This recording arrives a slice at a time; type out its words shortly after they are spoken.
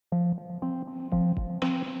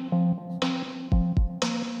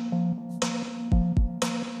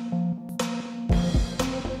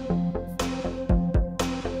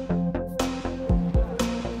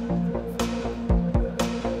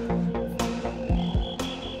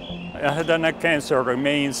Head and neck cancer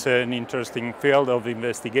remains an interesting field of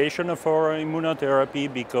investigation for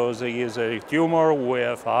immunotherapy because it is a tumor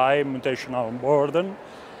with high mutational burden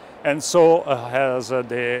and so has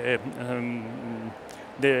the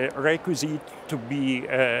requisite to be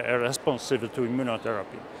responsive to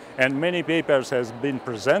immunotherapy. And many papers have been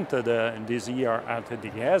presented this year at the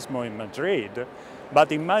ESMO in Madrid,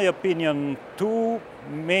 but in my opinion, two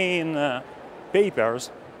main papers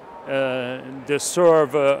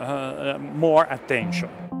deserve more attention.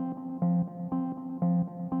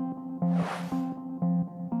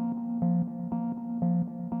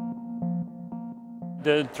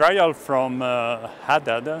 The trial from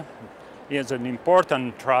Haddad is an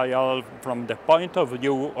important trial from the point of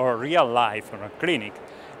view of real life in a clinic,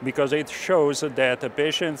 because it shows that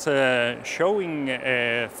patients showing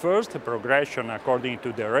a first progression according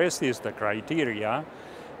to the RECIST criteria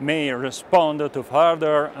may respond to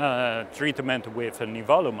further treatment with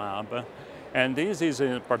nivolumab, and this is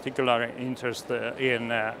in particular interest in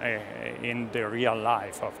the real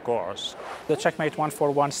life, of course. The Checkmate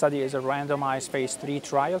 141 study is a randomized phase 3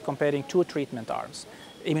 trial comparing two treatment arms: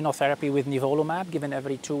 immunotherapy with nivolumab given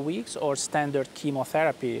every 2 weeks, or standard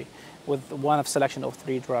chemotherapy with one of selection of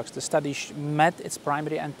 3 drugs. The study met its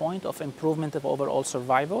primary endpoint of improvement of overall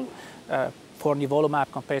survival for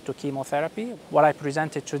nivolumab compared to chemotherapy. What I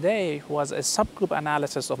presented today was a subgroup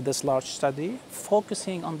analysis of this large study,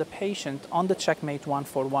 focusing on the patient on the Checkmate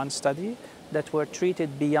 141 study that were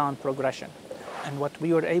treated beyond progression. And what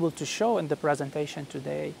we were able to show in the presentation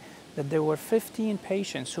today, that there were 15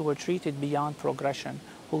 patients who were treated beyond progression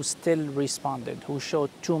who still responded, who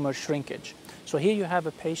showed tumor shrinkage. So here you have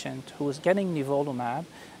a patient who is getting nivolumab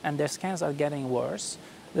and their scans are getting worse.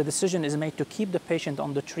 The decision is made to keep the patient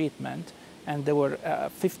on the treatment, and there were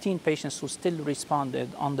 15 patients who still responded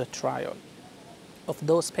on the trial. Of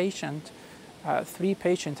those patients, 3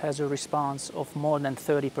 patients has a response of more than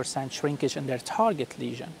 30% shrinkage in their target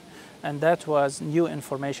lesion. And that was new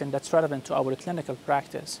information that's relevant to our clinical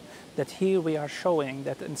practice, that here we are showing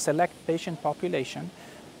that in select patient population,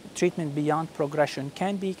 treatment beyond progression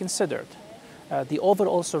can be considered. The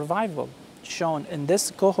overall survival shown in this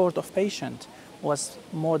cohort of patients was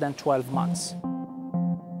more than 12 months.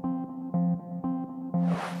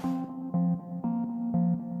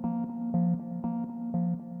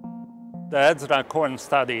 The Ezra Cohen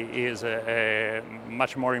study is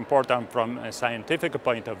much more important from a scientific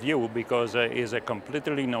point of view because it is a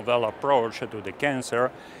completely novel approach to the cancer,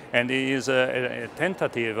 and it is a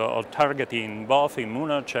tentative of targeting both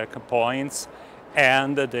immunocheckpoints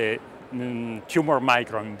and the tumor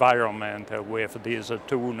microenvironment with these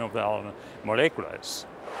 2 novel molecules.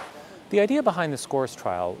 The idea behind the SCORES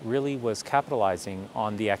trial really was capitalizing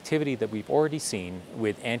on the activity that we've already seen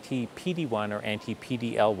with anti-PD-1 or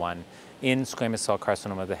anti-PD-L1 in squamous cell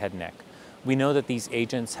carcinoma of the head and neck. We know that these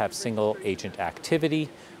agents have single agent activity.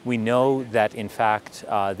 We know that in fact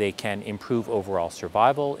they can improve overall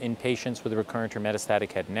survival in patients with recurrent or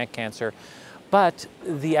metastatic head and neck cancer, but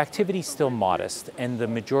the activity is still modest and the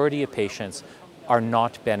majority of patients are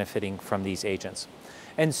not benefiting from these agents.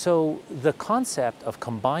 And so the concept of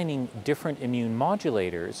combining different immune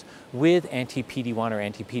modulators with anti-PD-1 or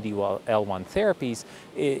anti-PD-L1 therapies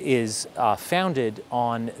is founded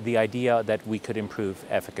on the idea that we could improve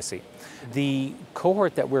efficacy. The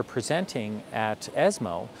cohort that we're presenting at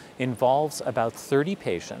ESMO involves about 30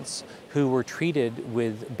 patients who were treated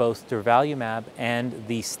with both durvalumab and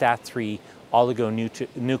the STAT3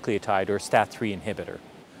 oligonucleotide or STAT3 inhibitor.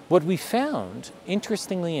 What we found,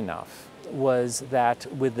 interestingly enough, was that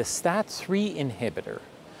with the STAT3 inhibitor,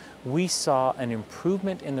 we saw an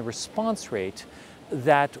improvement in the response rate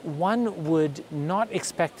that one would not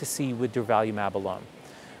expect to see with durvalumab alone.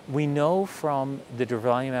 We know from the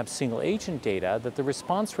durvalumab single agent data that the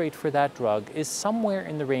response rate for that drug is somewhere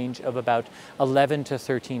in the range of about 11 to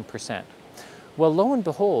 13%. Well, lo and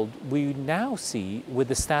behold, we now see with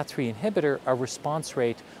the STAT3 inhibitor a response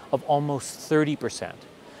rate of almost 30%.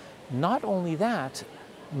 Not only that,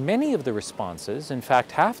 many of the responses, in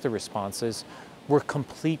fact half the responses, were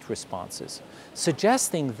complete responses,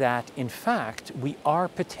 suggesting that in fact we are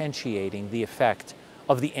potentiating the effect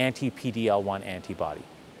of the anti-PD-L1 antibody.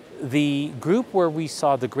 The group where we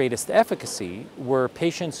saw the greatest efficacy were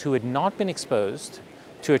patients who had not been exposed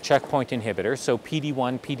to a checkpoint inhibitor, so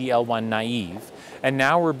PD-1, PD-L1 naive, and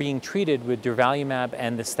now were being treated with durvalumab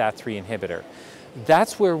and the STAT3 inhibitor.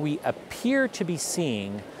 That's where we appear to be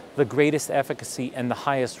seeing the greatest efficacy and the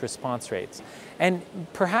highest response rates. And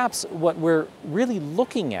perhaps what we're really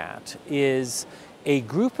looking at is a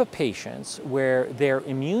group of patients where their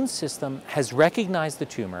immune system has recognized the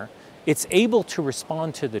tumor It's able to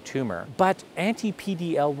respond to the tumor, but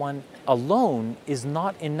anti-PD-L1 alone is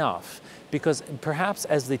not enough because perhaps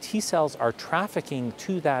as the T cells are trafficking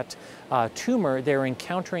to that tumor, they're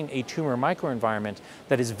encountering a tumor microenvironment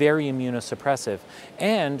that is very immunosuppressive.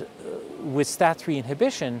 And with STAT3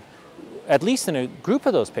 inhibition, at least in a group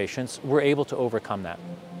of those patients, we're able to overcome that.